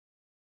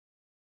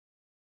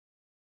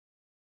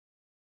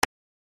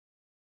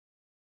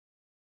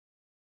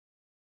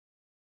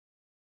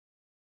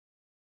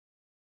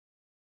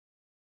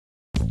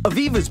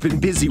Aviva's been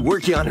busy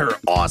working on her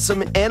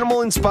awesome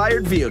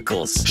animal-inspired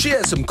vehicles. She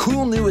has some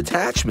cool new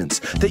attachments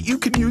that you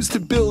can use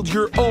to build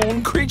your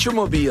own Creature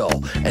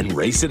Mobile and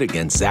race it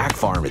against Zach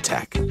Farm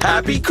Attack.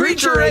 Happy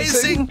creature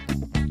racing!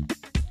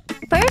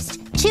 First,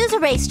 choose a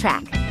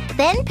racetrack.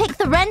 Then pick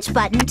the wrench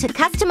button to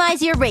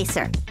customize your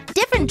racer.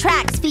 Different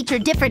tracks feature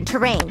different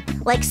terrain,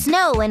 like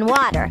snow and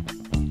water.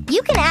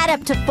 You can add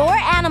up to 4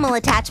 animal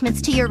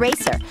attachments to your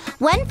racer,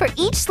 one for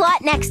each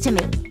slot next to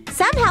me.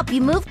 Some help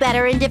you move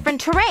better in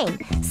different terrain.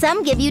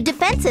 Some give you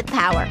defensive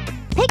power.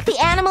 Pick the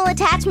animal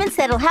attachments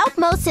that'll help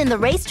most in the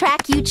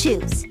racetrack you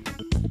choose.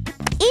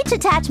 Each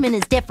attachment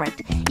is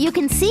different. You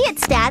can see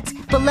its stats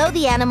below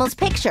the animal's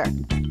picture.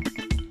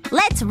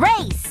 Let's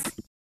race!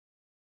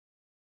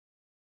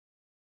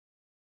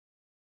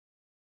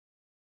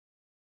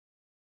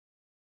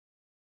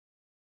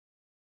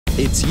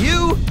 It's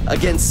you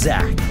against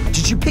Zach.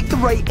 Did you pick the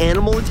right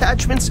animal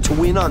attachments to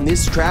win on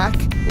this track?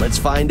 Let's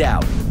find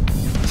out.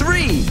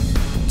 3,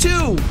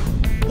 2,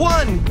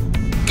 1,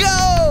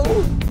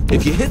 go!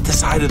 If you hit the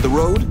side of the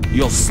road,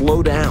 you'll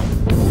slow down.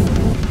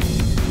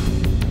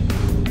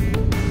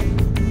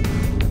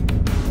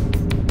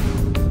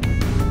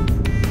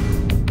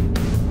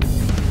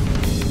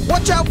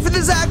 Watch out for the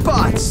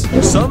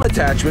Zachbots! Some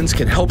attachments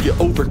can help you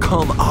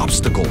overcome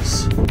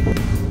obstacles.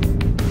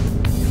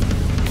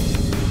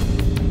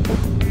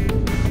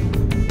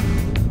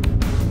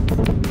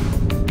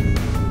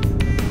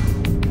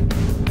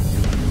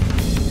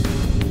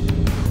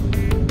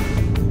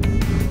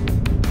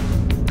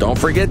 Don't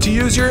forget to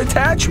use your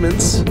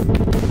attachments.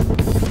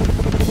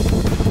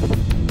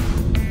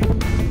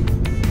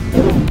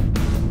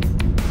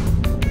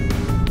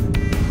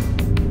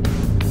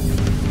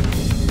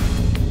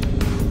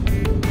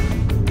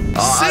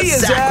 See ya,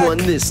 Zach won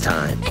this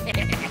time.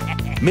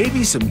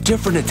 Maybe some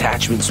different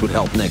attachments would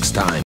help next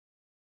time.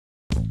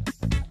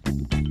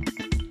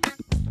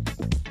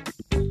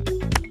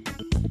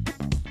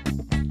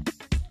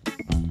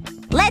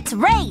 Let's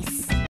race!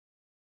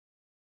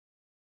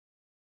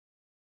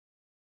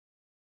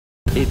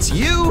 It's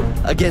you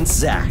against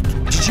Zach.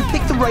 Did you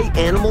pick the right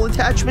animal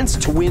attachments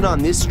to win on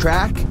this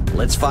track?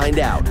 Let's find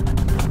out.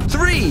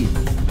 3,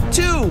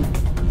 2,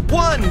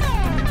 1,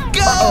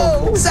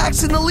 go!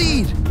 Zach's in the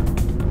lead.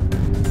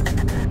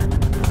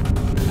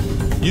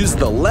 Use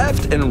the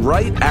left and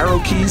right arrow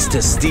keys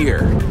to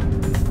steer.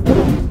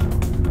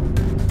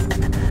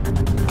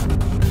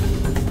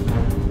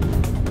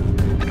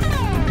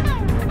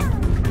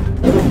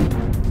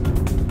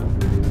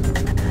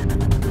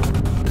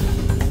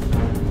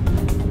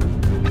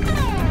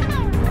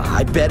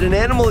 I bet an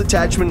animal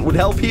attachment would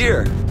help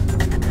here.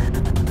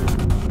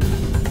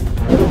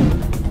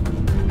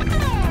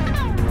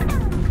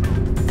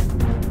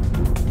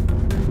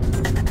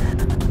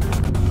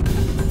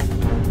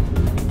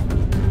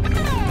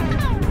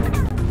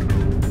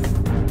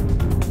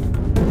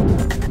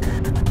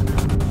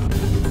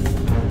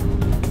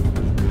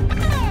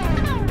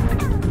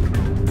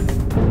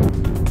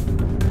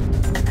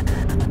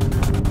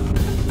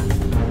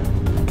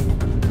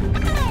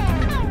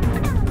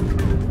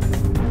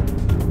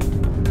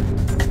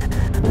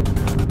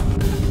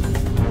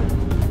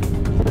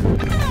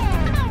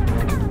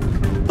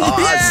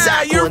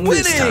 Yeah, you're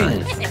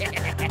winning!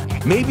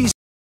 Maybe.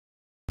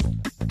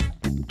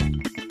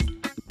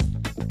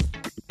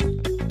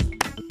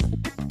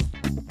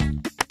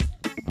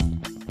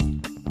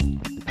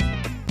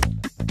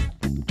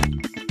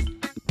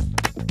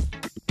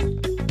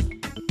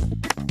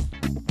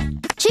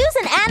 Choose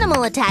an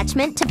animal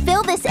attachment to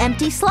fill this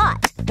empty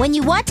slot. When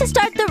you want to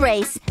start the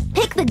race,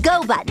 pick the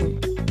Go button.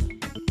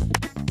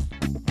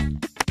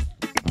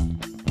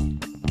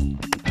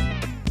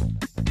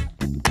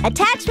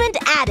 Attachment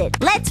added.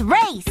 Let's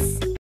race!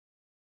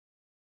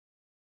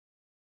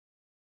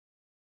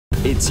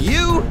 It's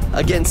you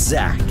against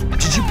Zach.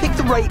 Did you pick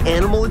the right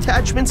animal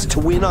attachments to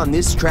win on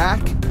this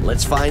track?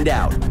 Let's find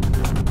out.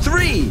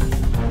 3,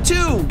 2,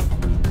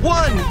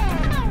 1,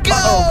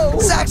 go!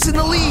 Zach's in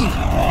the lead.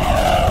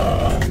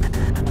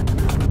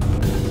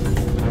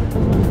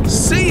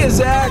 See ya,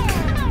 Zach!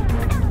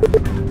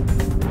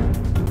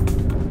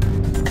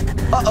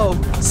 Uh-oh,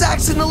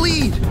 Zach's in the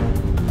lead.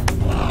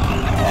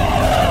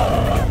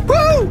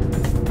 Woo!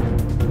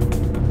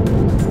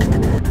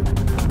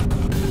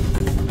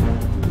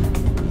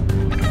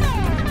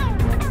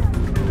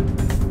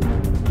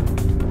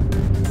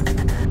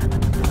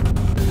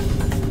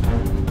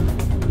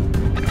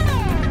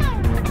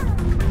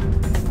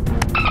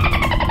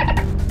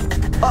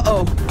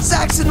 Uh-oh,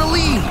 Zach's in the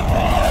lead.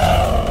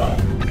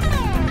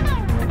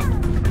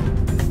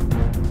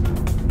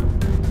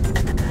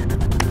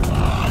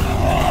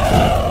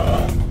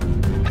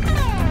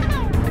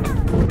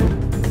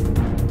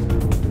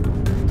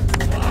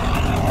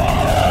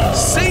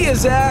 See ya,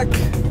 Zach!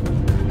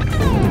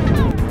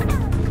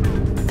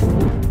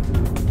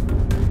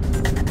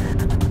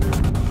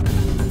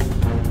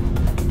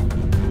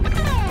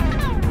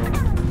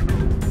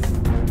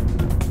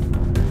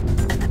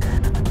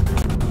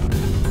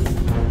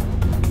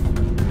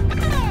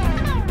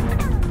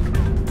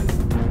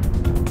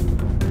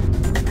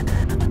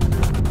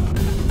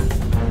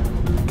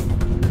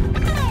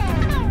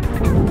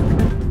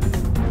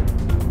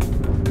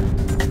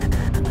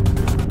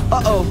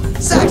 Uh-oh,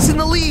 Zach's in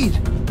the lead.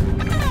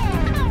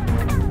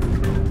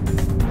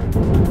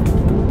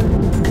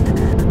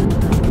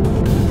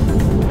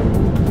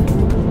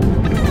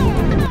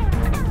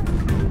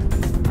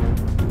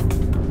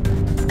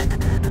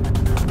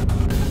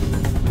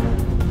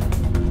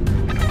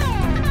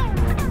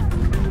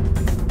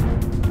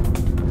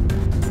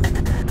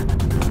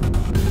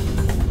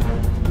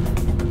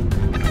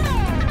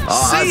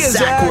 See ya, Zach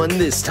Zach. won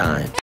this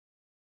time.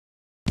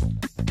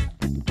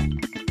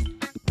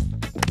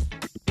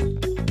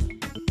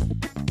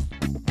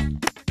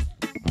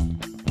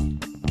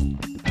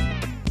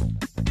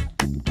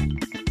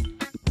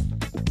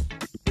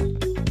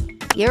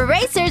 Your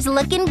racer's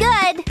looking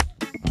good.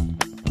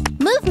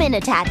 Movement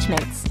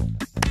attachments.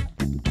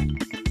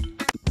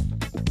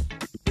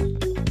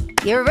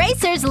 Your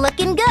racer's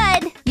looking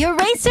good. Your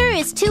racer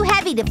is too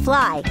heavy to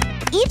fly.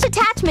 Each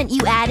attachment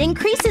you add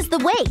increases the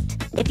weight.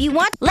 If you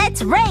want,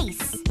 let's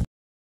race.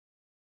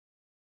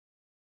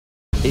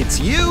 It's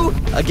you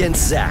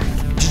against Zach.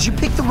 Did you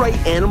pick the right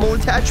animal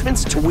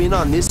attachments to win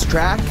on this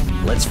track?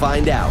 Let's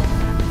find out.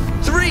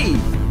 3,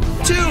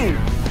 2,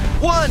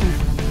 1,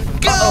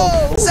 go!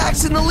 Uh-oh,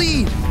 Zach's in the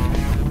lead.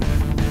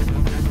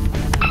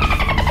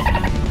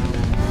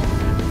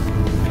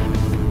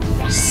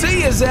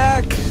 See ya,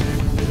 Zach.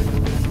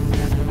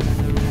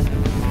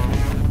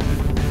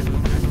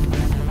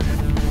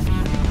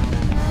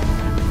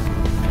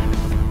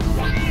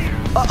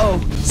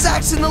 Uh-oh,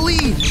 Zach's in the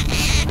lead.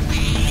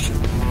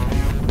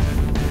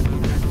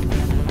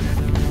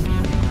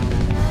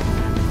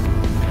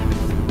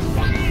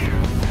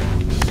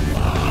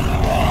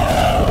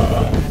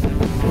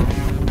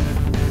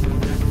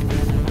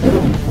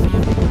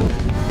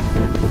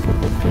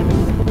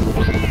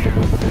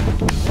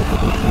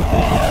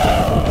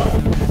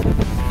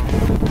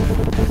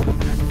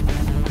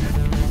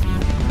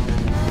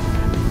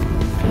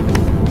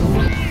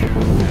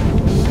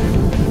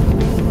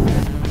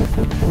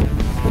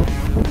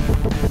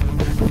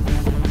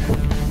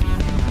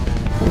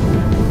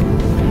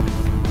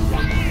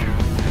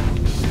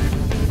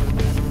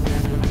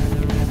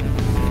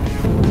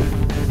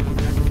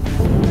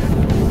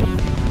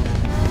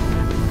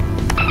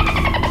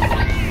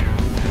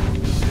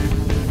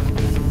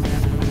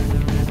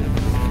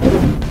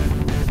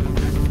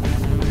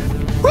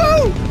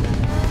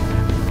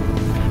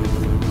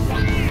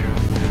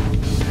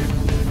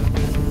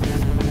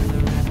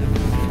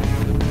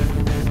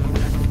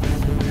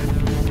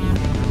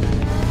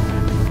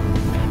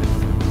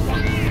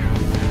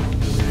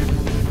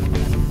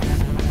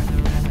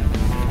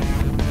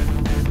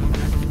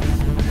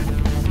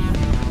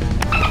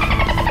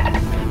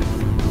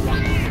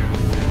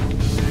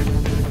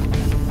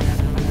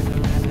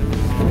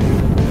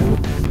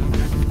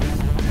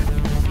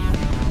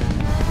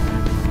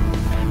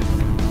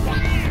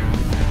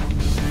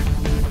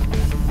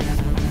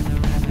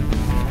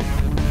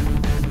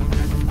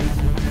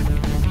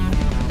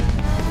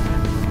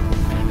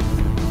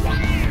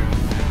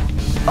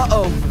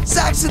 Uh-oh,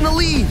 Zach's in the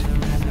lead.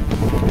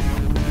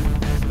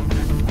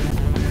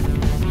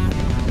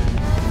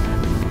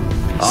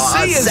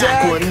 See ya, Zach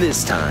Zach. won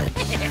this time.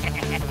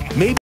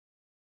 Maybe.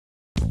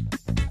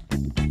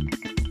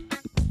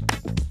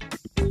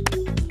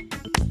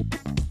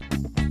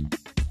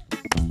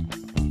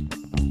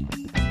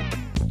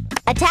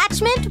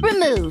 Attachment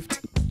removed.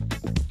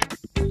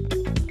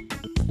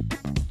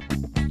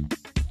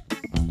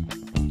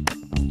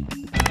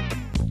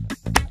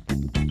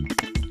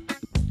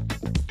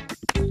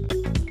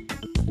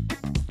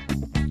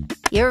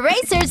 Your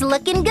racer's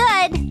looking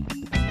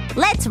good.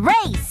 Let's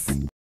race.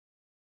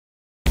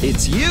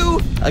 It's you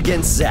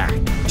against Zach.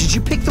 Did you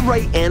pick the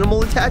right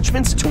animal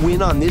attachments to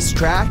win on this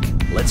track?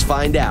 Let's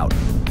find out.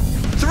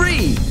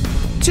 3,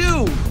 2,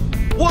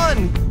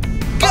 1,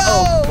 go!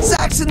 Uh-oh,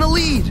 Zach's in the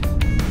lead.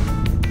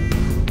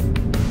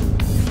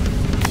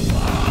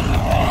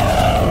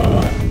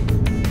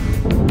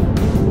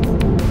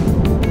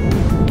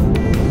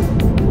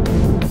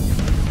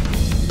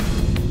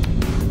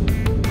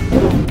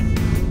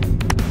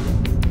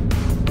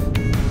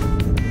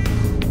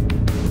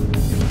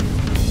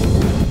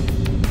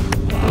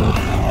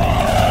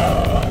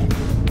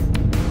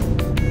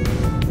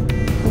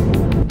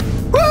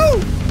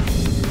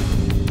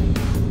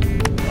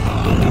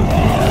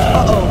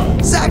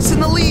 Zach's in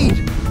the lead.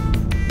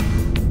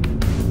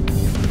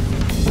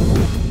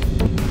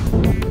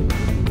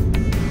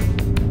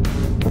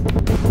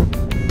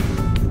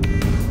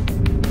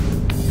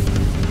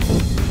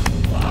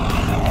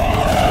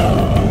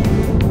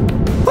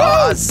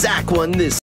 Zach won this.